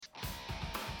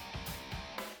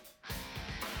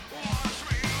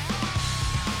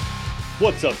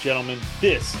What's up, gentlemen?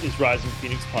 This is Rising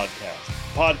Phoenix Podcast,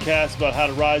 a podcast about how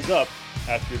to rise up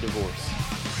after your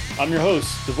divorce. I'm your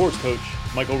host, divorce coach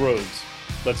Michael Rhodes.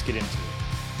 Let's get into it.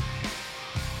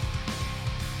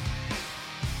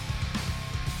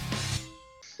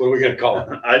 What are we going to call it?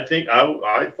 I think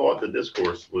I thought the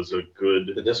discourse was a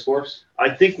good. The discourse? I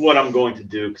think what I'm going to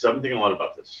do, because I've been thinking a lot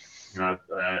about this. You know,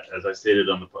 as I stated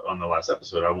on the last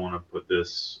episode, I want to put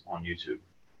this on YouTube,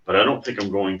 but I don't think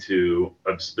I'm going to.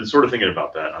 I've been sort of thinking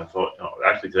about that. I thought,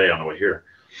 actually today on the way here,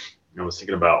 I was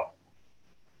thinking about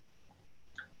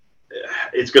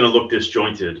it's going to look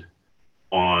disjointed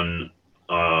on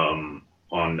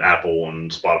Apple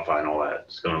and Spotify and all that.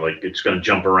 It's going to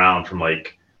jump around from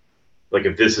like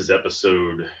if this is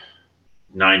episode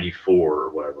 94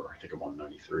 or whatever. I think I'm on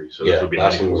 93. So this would be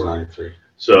last 94. one was 93.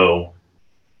 So,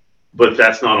 but if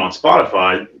that's not on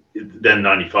Spotify, then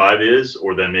 95 is,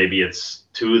 or then maybe it's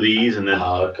two of these, and then.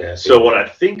 Okay. So what I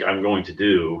think I'm going to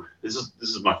do, this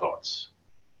is my thoughts.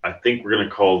 I think we're going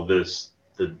to call this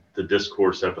the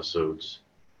discourse episodes,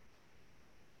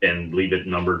 and leave it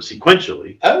numbered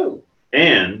sequentially. Oh.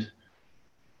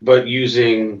 But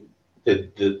using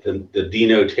the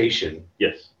denotation.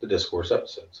 Yes. The discourse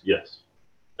episodes. Yes.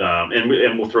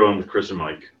 And we'll throw in with Chris and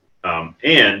Mike.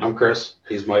 And I'm Chris.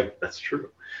 He's Mike. That's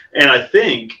true. And I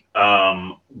think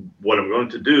what I'm going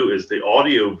to do is the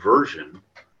audio version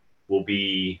will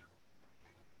be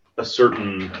a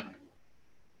certain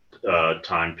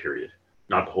time period,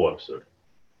 not the whole episode.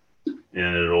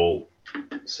 And it'll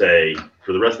say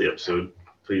for the rest of the episode,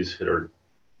 please hit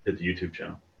the YouTube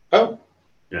channel. Oh.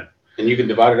 Yeah. And you can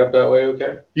divide it up that way,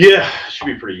 okay? Yeah, it should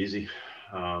be pretty easy.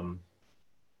 The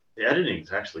editing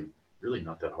is actually really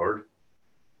not that hard.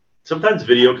 Sometimes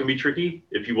video can be tricky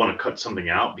if you want to cut something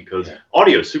out, because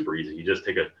audio is super easy. You just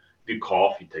if you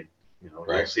cough, you take,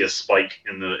 you'll see a spike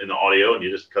in the audio, and you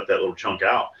just cut that little chunk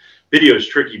out. Video is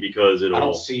tricky because I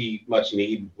don't see much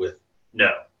need with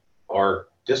our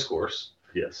discourse.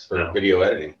 Yes. For video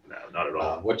editing. No, not at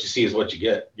all. What you see is what you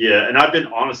get. Yeah, and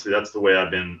honestly, that's the way I've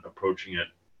been approaching it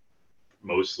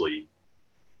mostly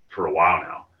for a while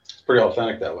now. It's pretty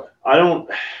authentic that way.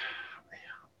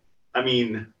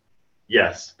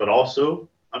 Yes, but also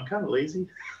I'm kind of lazy.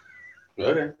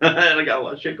 Okay. And I got a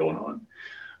lot of shit going on.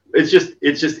 It's just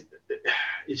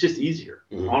easier,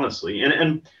 honestly.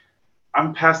 And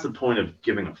I'm past the point of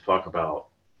giving a fuck about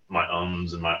my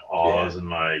ums and my ahs and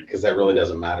my, because that really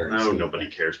doesn't matter. No, nobody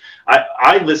cares.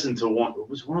 I listened to it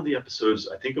was one of the episodes,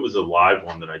 I think it was a live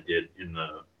one that I did in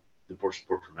the Divorce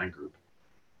Support for Men group.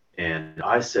 And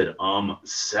I said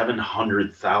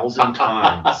 700,000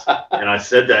 times. And I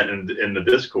said that in the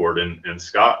Discord, and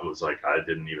Scott was like, I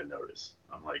didn't even notice.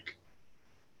 I'm like,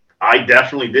 I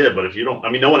definitely did, but if you don't,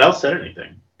 no one else said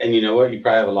anything. And you know what? You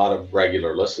probably have a lot of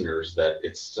regular listeners that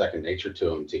it's second nature to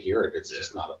them to hear it. It's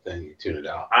just not a thing. You tune it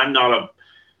out.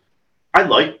 I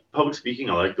like public speaking.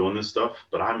 I like doing this stuff,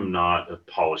 but I'm not a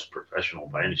polished professional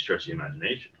by any stretch of the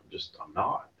imagination. I'm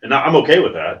not. And I'm okay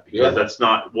with that, because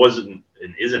wasn't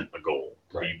and isn't a goal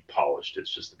to be polished. It's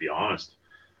just to be honest.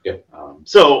 Yep.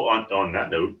 So on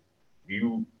that note,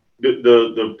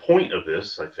 the point of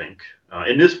this, I think,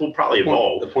 and this will probably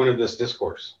evolve. The point of this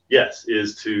discourse. Yes,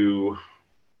 is to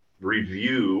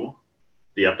review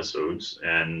the episodes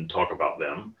and talk about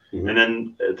them. Mm-hmm. And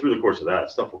then through the course of that,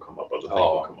 stuff will come up. Other things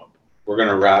will come up. We're going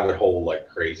to rabbit hole like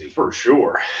crazy. For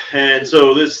sure. And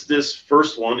so this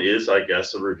first one is, I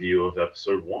guess, a review of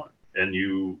episode 1. And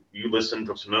you listened,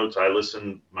 took some notes. I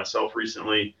listened myself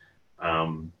recently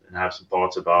and have some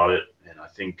thoughts about it. And I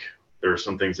think there are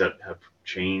some things that have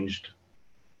changed.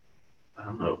 I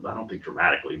don't know. I don't think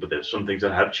dramatically, but there's some things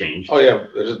that have changed. Oh, yeah.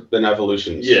 There's been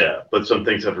evolutions. Yeah, but some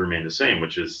things have remained the same,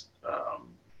 which is,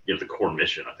 the core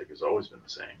mission, I think, has always been the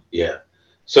same. Yeah.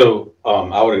 So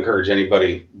I would encourage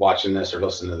anybody watching this or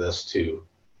listening to this to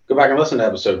go back and listen to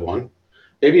episode 1,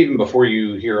 maybe even before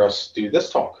you hear us do this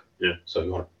talk. Yeah. So if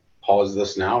you want to pause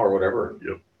this now or whatever,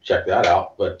 yep, check that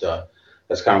out. But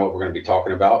that's kind of what we're going to be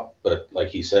talking about. But like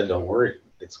he said, don't worry.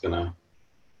 This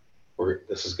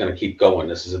is going to keep going.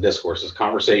 This is a discourse, this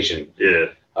conversation. Yeah.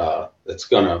 That's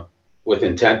going to, with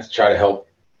intent, to try to help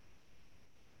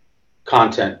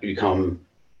content become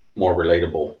more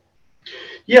relatable.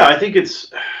 Yeah, I think it's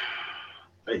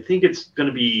going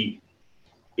to be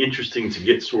interesting to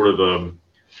get sort of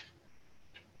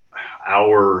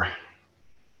our,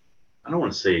 I don't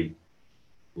want to say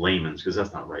layman's, because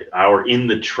that's not right, our in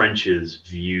the trenches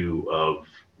view of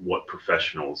what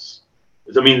professionals.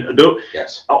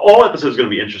 Yes. All episodes are going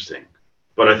to be interesting,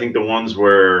 but I think the ones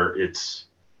where it's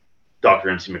Dr.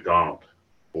 MC McDonald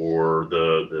or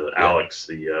the Alex,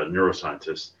 the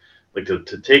neuroscientist, like to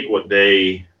take what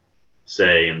they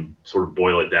say and sort of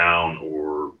boil it down,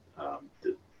 or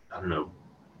I don't know,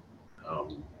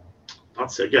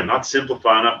 not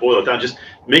simplify, not boil it down, just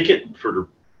make it for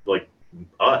like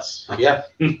us, Yeah,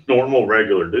 normal,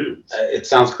 regular dudes. it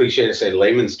sounds cliche to say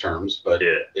layman's terms, but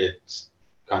Yeah. it's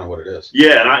kind of what it is.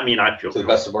 Yeah, and I mean, I feel To the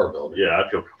best of our ability. Yeah, I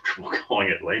feel comfortable calling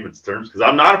it layman's terms because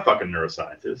I'm not a fucking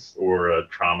neuroscientist or a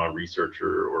trauma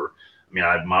researcher, or I mean,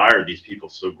 I admire these people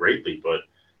so greatly, but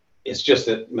It's just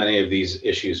that many of these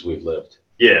issues we've lived.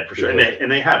 yeah, for sure,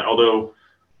 and they haven't. Although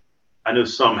I know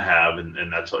some have,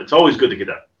 and that's, it's always good to get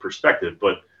that perspective.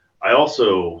 But I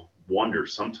also wonder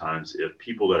sometimes if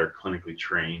people that are clinically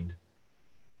trained,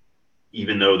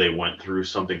 even though they went through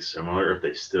something similar, if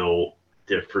they still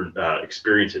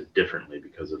experience it differently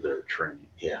because of their training.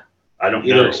 Yeah. I don't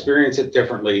Either know. experience it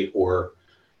differently, or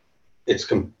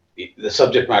the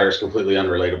subject matter is completely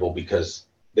unrelatable because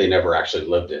they never actually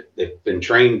lived it. They've been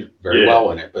trained very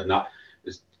well in it, but not.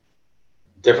 There's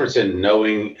difference in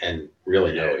knowing and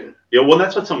really knowing. Yeah, well,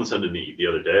 that's what someone said to me the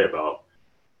other day about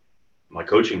my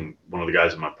coaching. One of the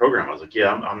guys in my program, I was like,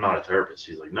 yeah, I'm not a therapist.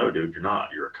 He's like, no, dude, you're not.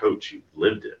 You're a coach. You've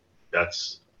lived it.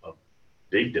 That's a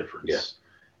big difference. Yeah.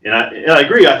 And I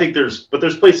agree. I think there's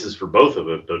places for both of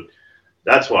it, but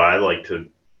that's why I like to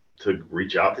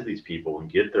reach out to these people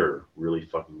and get their really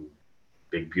fucking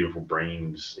big, beautiful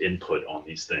brains input on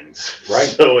these things. Right.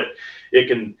 So it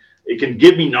can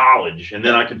give me knowledge, and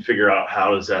then I can figure out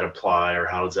how does that apply, or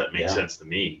how does that make sense to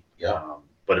me. Yeah.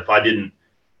 But if I didn't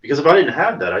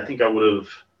have that, I think I would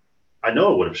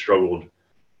have struggled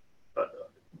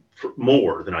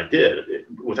more than I did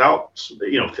without,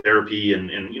 therapy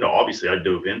and obviously I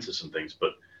dove into some things,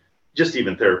 but just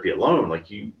even therapy alone, like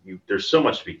there's so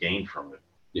much to be gained from it.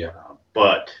 Yeah.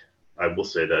 But I will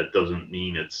say that doesn't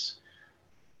mean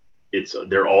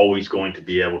they're always going to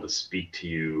be able to speak to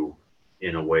you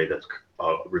in a way that's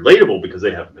relatable because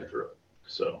they haven't been through it.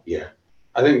 So yeah,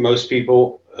 I think most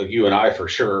people, you and I for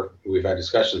sure, we've had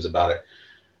discussions about it.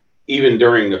 Even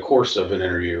during the course of an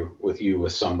interview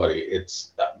with somebody,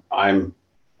 I'm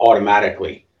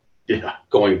automatically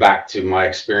going back to my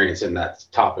experience in that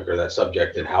topic or that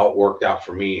subject and how it worked out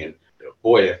for me. And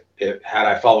boy, if had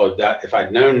I followed that, if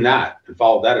I'd known that and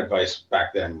followed that advice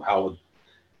back then,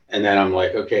 and then I'm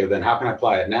like, okay, then how can I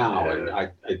apply it now? And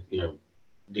I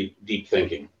deep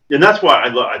thinking. And that's why I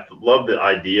love the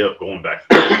idea of going back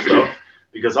to that stuff,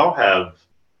 because I'll have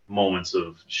moments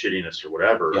of shittiness or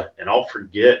whatever, and I'll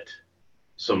forget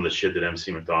some of the shit that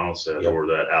MC McDonald said, or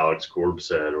that Alex Korb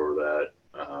said, or that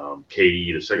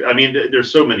Katie the second. I mean,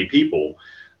 there's so many people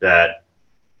that,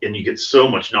 and you get so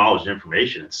much knowledge and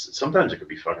information. Sometimes it could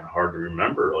be fucking hard to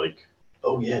remember. Like,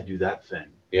 oh yeah, do that thing.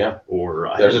 Yeah.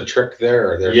 Or there's a trick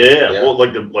there. Well,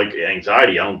 like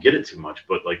anxiety, I don't get it too much,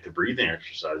 but like the breathing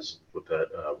exercise with that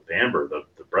with Amber, the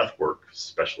breath work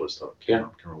specialist, I can't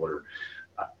remember what her.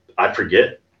 I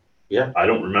forget. Yeah. I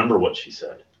don't remember what she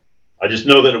said. I just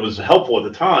know that it was helpful at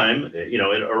the time,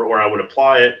 or I would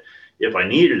apply it if I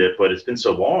needed it. But it's been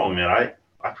so long that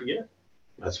I forget.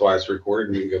 That's why it's recorded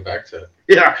and you can go back to it.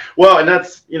 Yeah. Well, and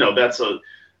that's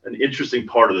an interesting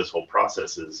part of this whole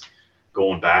process is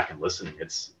going back and listening.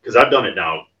 It's because I've done it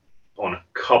now on a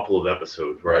couple of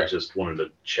episodes where I just wanted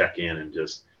to check in and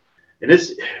it's,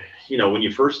 when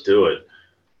you first do it,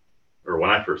 or when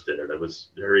I first did it, it was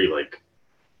very like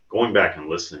going back and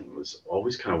listening was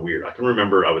always kind of weird. I can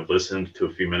remember I would listen to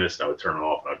a few minutes and I would turn it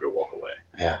off and I'd go walk away.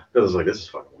 Yeah. Because I was like, this is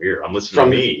fucking weird. I'm listening to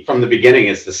me. From the beginning,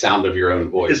 it's the sound of your own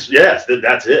voice. Yes,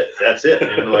 that's it. That's it.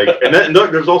 And then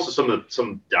there's also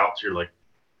some doubts. You're like,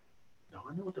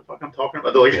 I know what the fuck I'm talking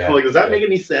about. Like, does that make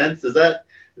any sense? Is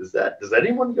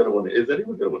anyone gonna want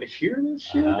to hear this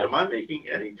shit? Am I making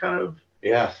any kind of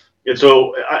And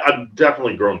so I've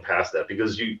definitely grown past that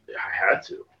because I had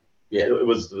to. Yeah, it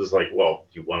was like, well,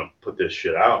 you want to put this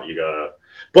shit out, you gotta.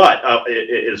 But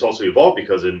it has also evolved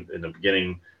because in the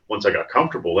beginning, once I got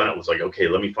comfortable, then it was like, okay,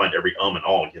 let me find every and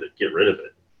all and get rid of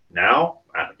it. Now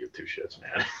I don't give two shits,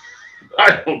 man.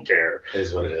 I don't care. It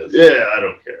is what it is. Yeah, I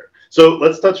don't care. So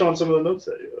let's touch on some of the notes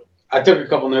that you have. I took a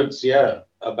couple notes,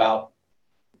 about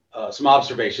some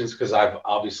observations because I've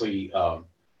obviously some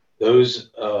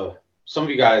of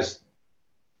you guys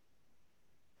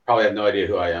probably have no idea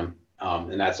who I am,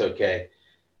 and that's okay.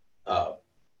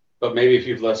 But maybe if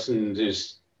you've listened to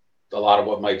a lot of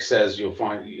what Mike says, you'll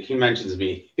find he mentions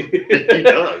me. He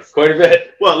does quite a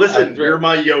bit. Well, listen, you're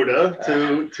my Yoda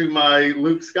to my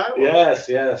Luke Skywalker.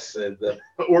 Yes,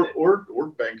 or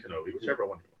Ben Kenobi, whichever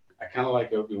one. I kind of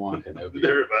like Obi-Wan Kenobi.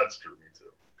 That's true, me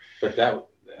too. But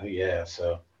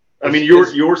so. I mean,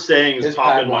 your saying is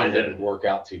top in my head. Didn't work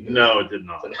out too good. No, it did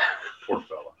not. Poor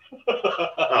fella.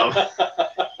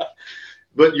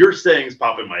 But your sayings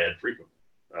pop in my head frequently.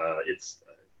 It's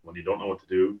when you don't know what to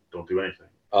do, don't do anything.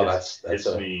 Oh, that's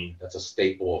a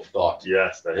staple of thought.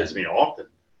 Yes, that hits me often.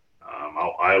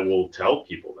 I will tell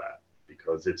people that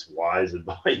because it's wise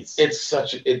advice.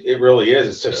 It really is.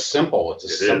 It's so simple. It's a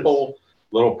simple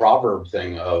little proverb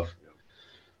thing of,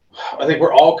 I think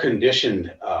we're all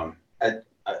conditioned,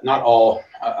 not all,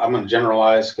 I'm going to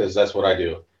generalize because that's what I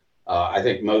do. I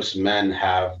think most men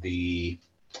have the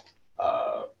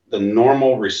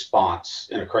normal response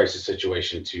in a crisis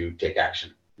situation to take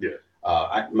action. Yeah.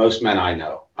 Most men I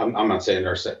know, I'm not saying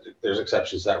there's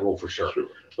exceptions to that rule for sure.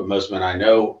 But most men I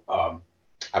know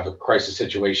have a crisis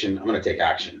situation, I'm going to take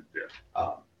action.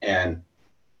 Yeah. And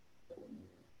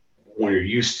when you're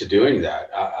used to doing that,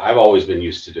 I've always been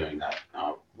used to doing that.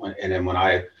 And then when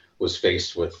I was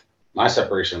faced with my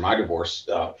separation, my divorce,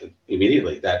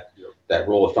 immediately that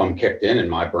rule of thumb kicked in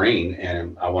my brain,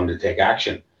 and I wanted to take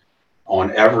action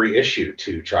on every issue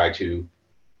to try to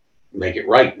make it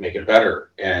right, make it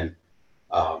better. And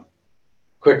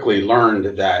quickly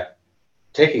learned that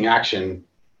taking action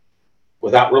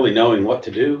without really knowing what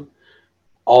to do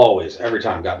every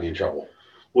time got me in trouble.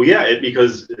 Well, yeah,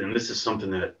 because this is something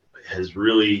that has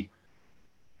really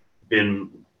been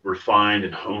refined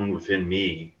and honed within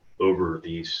me over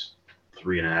these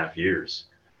 3.5 years.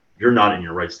 You're not in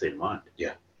your right state of mind.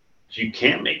 Yeah. You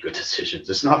can't make good decisions.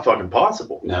 It's not fucking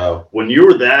possible. No. When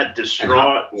you're that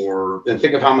distraught then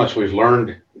think of how much we've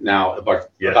learned now about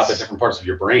the different parts of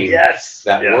your brain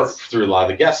that work through a lot of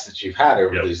the guests that you've had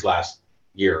over these last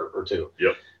year or two.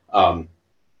 Yep.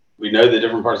 We know the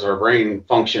different parts of our brain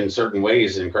function certain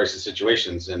ways in crisis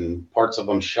situations, and parts of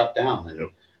them shut down, and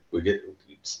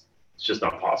it's just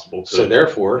not possible. So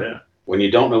therefore, when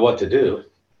you don't know what to do,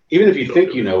 even if you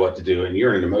think you know what to do and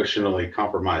you're in an emotionally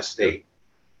compromised state,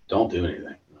 don't do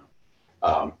anything.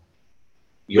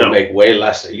 You'll make way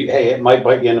less. It might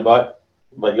bite you in the butt,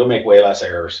 but you'll make way less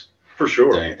errors. For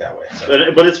sure. Doing it that way.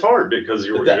 So. But it's hard because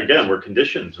we're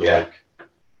conditioned to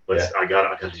I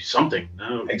gotta do something.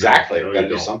 No, exactly. You gotta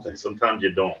do something. Sometimes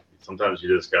you don't. Sometimes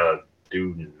you just gotta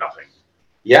do nothing.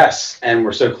 Yes, and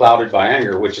we're so clouded by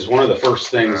anger, which is one of the first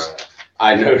things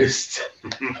I noticed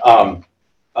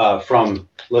from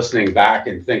listening back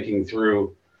and thinking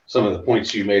through some of the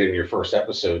points you made in your first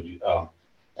episode.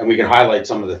 And we can highlight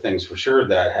some of the things for sure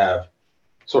that have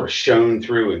sort of shown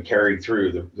through and carried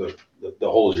through the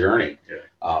whole journey.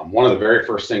 Yeah. One of the very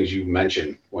first things you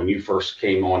mentioned when you first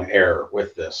came on air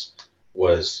with this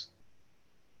was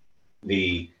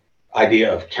the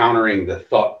idea of countering the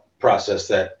thought process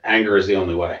that anger is the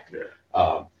only way.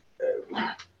 Yeah.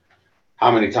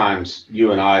 How many times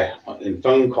you and I in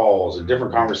phone calls and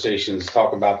different conversations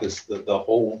talk about this, the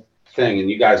whole thing, and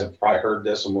you guys have probably heard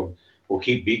this, and we'll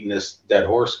keep beating this dead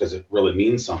horse because it really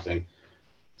means something.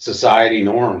 Societal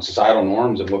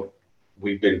norms, and what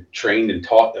we've been trained and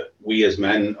taught that we as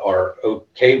men are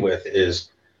okay with is,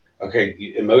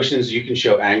 okay, emotions, you can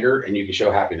show anger and you can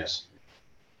show happiness.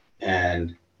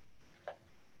 And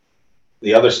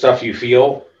the other stuff you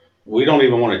feel, we don't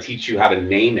even want to teach you how to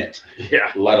name it,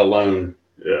 let alone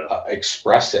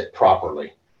express it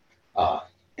properly.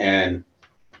 And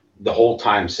the whole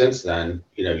time since then,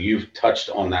 you've touched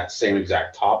on that same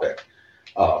exact topic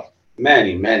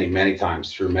many, many, many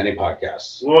times through many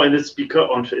podcasts. Well, and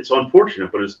it's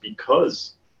unfortunate, but it's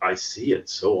because I see it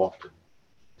so often,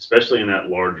 especially in that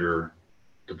larger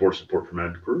divorce support for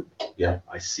men group. Yeah.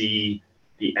 I see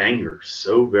the anger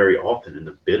so very often and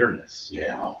the bitterness.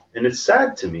 Yeah. And it's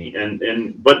sad to me.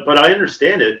 But I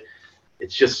understand it.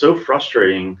 It's just so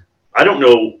frustrating. I don't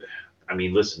know. I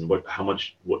mean, listen, what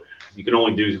you can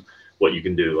only do what you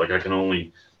can do. Like, I can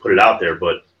only put it out there,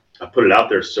 but I put it out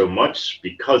there so much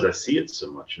because I see it so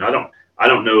much. And I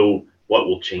don't know what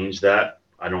will change that.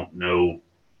 I don't know.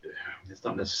 It's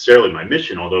not necessarily my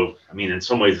mission, although, I mean, in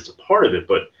some ways it's a part of it,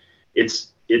 but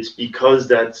it's because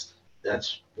that's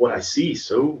what I see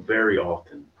so very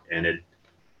often. And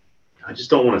I just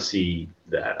don't want to see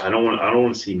that. I don't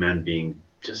want to see men being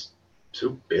just so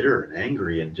bitter and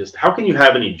angry, and just, how can you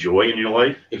have any joy in your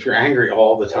life if you're angry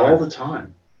all the time? All the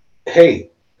time.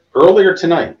 Hey, earlier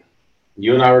tonight,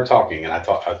 you and I were talking, and I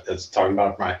was talking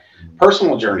about my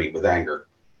personal journey with anger.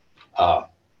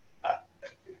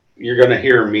 You're going to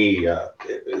hear me,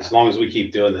 as long as we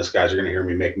keep doing this, guys, you're going to hear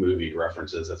me make movie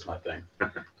references. That's my thing.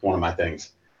 It's one of my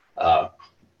things.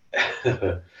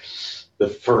 The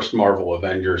first Marvel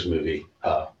Avengers movie,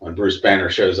 when Bruce Banner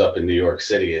shows up in New York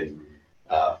City, and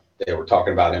they were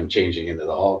talking about him changing into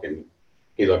the Hulk, and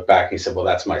he looked back and he said, well,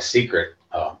 that's my secret.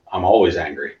 I'm always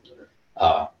angry.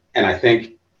 And I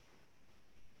think,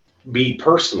 me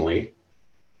personally,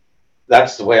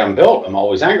 that's the way I'm built. I'm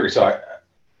always angry. So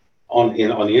on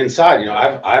the inside,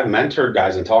 I've mentored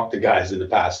guys and talked to guys in the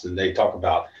past, and they talk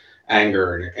about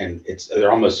anger, and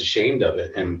they're almost ashamed of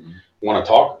it and want to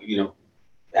talk,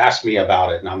 ask me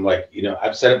about it. And I'm like,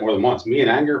 I've said it more than once. Me and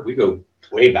anger, we go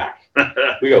way back.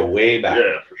 We go way back.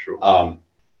 Yeah, for sure.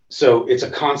 So it's a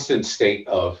constant state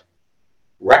of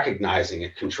recognizing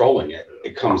it, controlling it.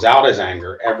 It comes out as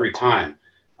anger every time.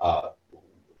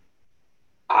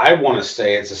 I want to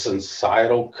say it's a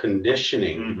societal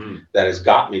conditioning that has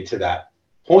got me to that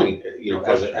point,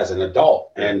 as an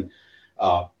adult. And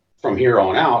from here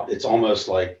on out, it's almost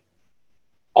like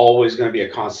always going to be a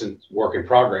constant work in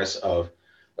progress of,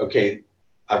 okay,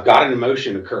 I've got an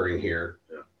emotion occurring here.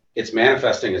 Yeah. It's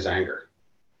manifesting as anger.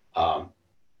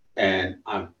 And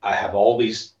I have all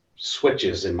these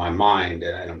switches in my mind,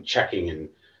 and I'm checking and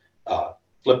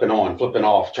flipping on, flipping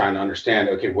off, trying to understand,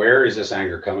 okay, where is this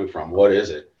anger coming from? What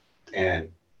is it?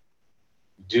 And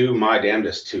do my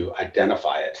damnedest to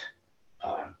identify it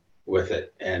with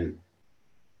it. And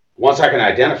once I can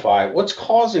identify what's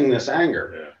causing this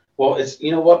anger, well, it's,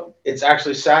 it's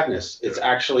actually sadness. It's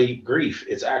actually grief.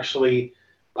 It's actually,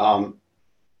 I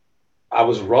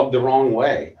was rubbed the wrong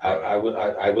way.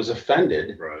 I was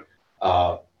offended, right.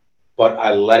 But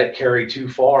I let it carry too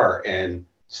far. And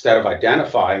instead of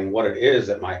identifying what it is,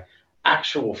 that my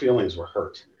actual feelings were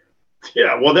hurt.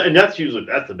 Yeah, well, and that's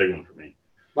the big one for me.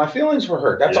 My feelings were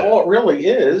hurt. That's all it really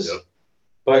is. Yep.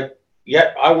 But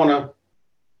yet I want to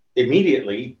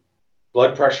immediately,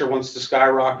 blood pressure wants to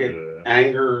skyrocket,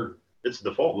 anger. It's a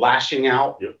default. Lashing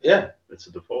out. Yep. Yeah. It's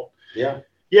a default. Yeah.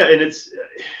 Yeah, and it's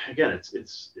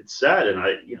sad, and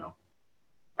I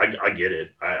get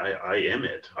it. I am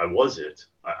it. I was it.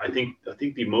 I think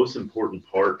the most important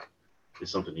part is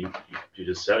something you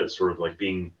just said. It's sort of like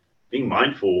being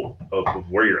mindful of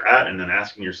where you're at, and then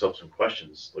asking yourself some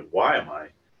questions like, why am I?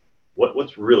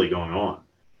 What's really going on?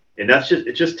 And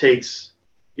it just takes,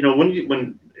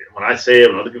 when I say it,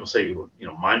 when other people say,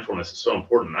 mindfulness is so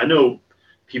important. I know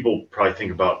people probably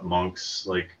think about monks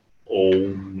like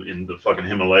Om in the fucking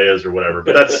Himalayas or whatever,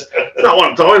 but that's not what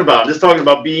I'm talking about. I'm just talking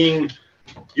about being.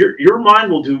 Your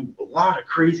mind will do a lot of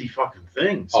crazy fucking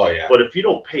things. Oh yeah. But if you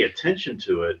don't pay attention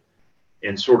to it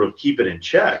and sort of keep it in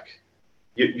check,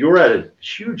 you're at a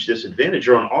huge disadvantage.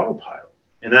 You're on autopilot,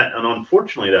 and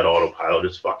unfortunately that autopilot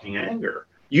is fucking anger.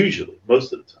 Usually,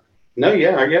 most of the time. No,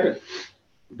 yeah, I get it.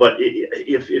 But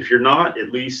if you're not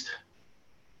at least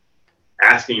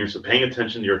paying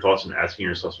attention to your thoughts and asking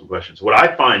yourself some questions, what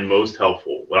I found most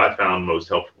helpful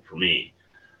for me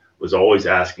was always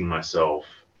asking myself,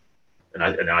 and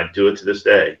I do it to this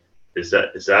day, is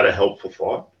that a helpful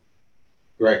thought?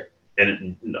 Right.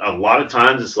 And a lot of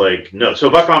times it's like, no. So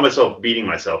if I find myself beating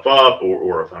myself up,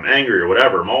 or if I'm angry or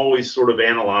whatever, I'm always sort of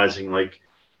analyzing, like,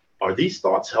 are these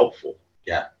thoughts helpful?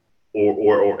 Yeah.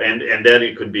 And then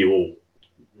it could be, well,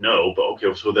 no, but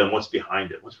okay, so then what's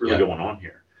behind it? What's really going on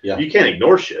here? Yeah. You can't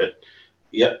ignore shit.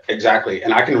 Yeah, exactly.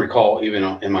 And I can recall, even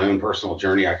in my own personal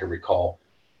journey, I can recall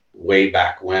way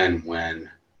back when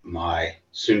my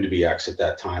soon-to-be ex at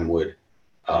that time would,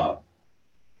 an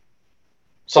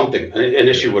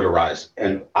issue would arise.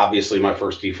 And obviously my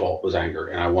first default was anger,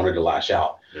 and I wanted to lash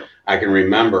out. Yeah. I can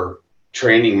remember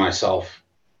training myself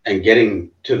and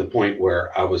getting to the point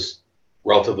where I was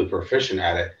relatively proficient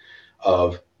at it,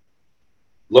 of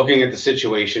looking at the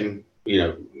situation.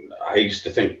 I used to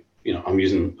think, I'm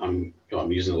using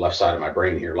the left side of my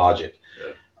brain here, logic,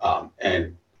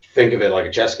 and think of it like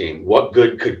a chess game. What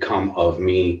good could come of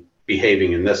me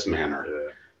behaving in this manner?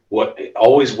 Yeah.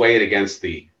 Always weigh it against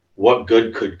what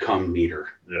good could come meter.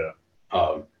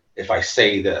 Yeah. If I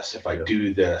say this, if I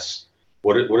do this,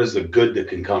 what is the good that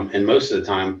can come? And most of the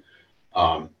time,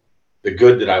 the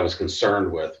good that I was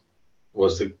concerned with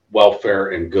was the welfare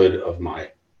and good of my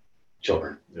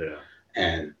children. Yeah.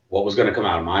 And what was going to come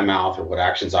out of my mouth, or what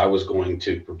actions I was going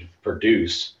to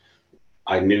produce,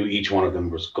 I knew each one of them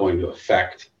was going to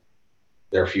affect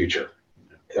their future,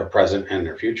 their present and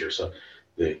their future. So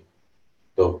the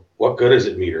what good is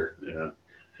it meter? Yeah.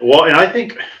 Well, and I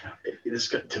think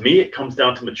to me, it comes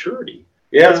down to maturity.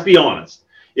 Yeah. Let's be honest.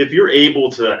 If you're able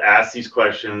to ask these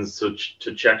questions, to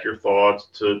check your thoughts,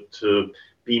 to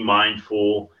be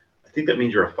mindful, I think that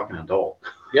means you're a fucking adult.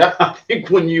 Yeah. I think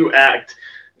when you act,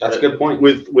 that's a good point,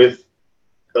 with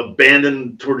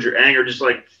abandon towards your anger, just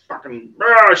like fucking,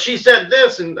 she said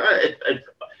this, and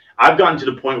I've gotten to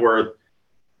the point where,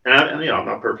 and I'm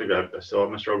not perfect. I still have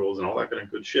my struggles and all that kind of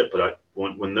good shit. But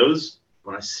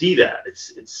when I see that,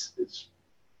 it's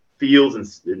feels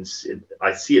and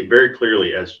I see it very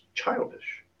clearly as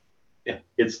childish. Yeah,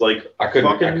 it's like I could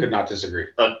not disagree.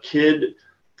 A kid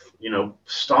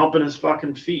stomping his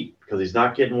fucking feet because he's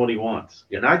not getting what he wants.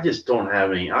 And I just don't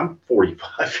have any. I'm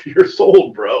 45 years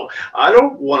old, bro. I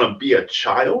don't want to be a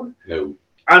child. No.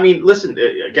 I mean, listen,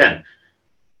 again,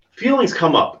 feelings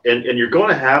come up, and you're going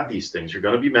to have these things. You're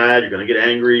going to be mad. You're going to get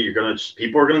angry.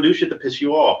 People are going to do shit to piss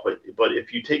you off. But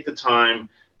if you take the time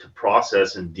to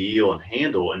process and deal and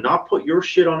handle and not put your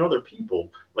shit on other people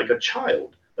like a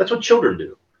child, that's what children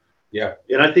do. Yeah.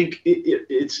 And I think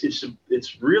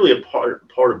it's really a part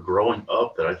of growing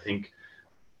up that I think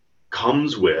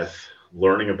comes with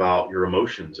learning about your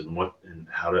emotions and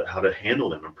how to handle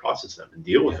them and process them and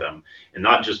deal with them, and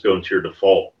not just go into your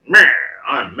default,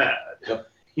 I'm mad. Yep.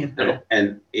 You know?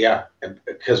 And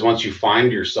because once you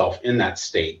find yourself in that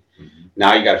state,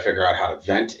 now you got to figure out how to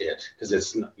vent it, because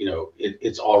it's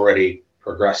already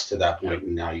progressed to that point,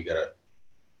 and now you got to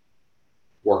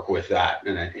work with that,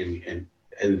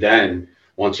 and then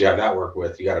once you have that work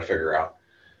with, you got to figure out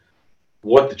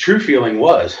what the true feeling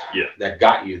was that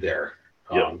got you there.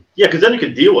 Because then you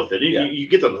can deal with it. You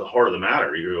get to the heart of the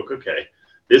matter. You go, okay,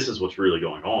 this is what's really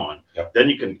going on. Yep. Then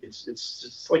you can.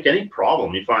 It's like any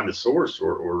problem. You find the source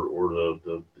or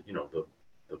the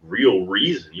real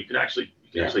reason. You can actually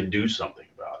do something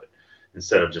about it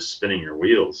instead of just spinning your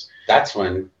wheels. That's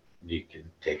when you can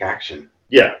take action.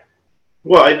 Yeah.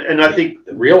 Well, and I think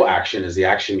the real action is the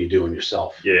action you do in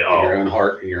yourself. Yeah. In your own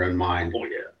heart and your own mind. Oh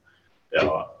yeah.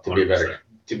 To be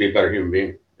a better human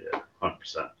being. Yeah,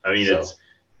 100%. I mean,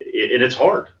 it's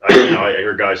hard. I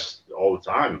hear guys all the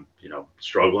time,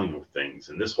 struggling with things,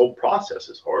 and this whole process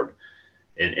is hard,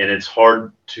 and it's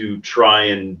hard to try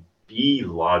and be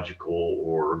logical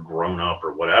or grown up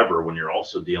or whatever when you're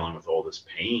also dealing with all this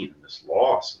pain and this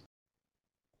loss.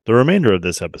 The remainder of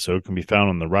this episode can be found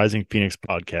on the Rising Phoenix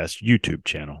Podcast YouTube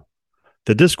channel.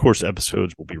 The discourse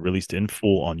episodes will be released in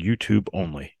full on YouTube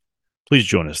only. Please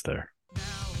join us there.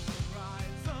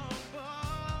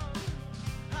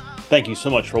 Thank you so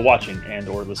much for watching and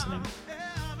or listening.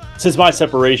 Since my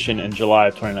separation in July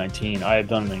of 2019, I have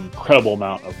done an incredible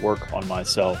amount of work on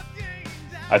myself.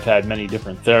 I've had many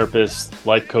different therapists,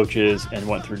 life coaches, and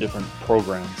went through different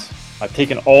programs. I've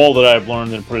taken all that I've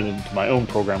learned and put it into my own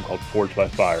program called Forged by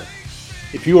Fire.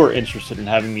 If you are interested in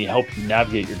having me help you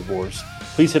navigate your divorce,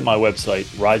 please hit my website,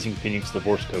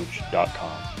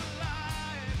 risingphoenixdivorcecoach.com.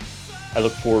 I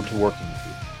look forward to working with you.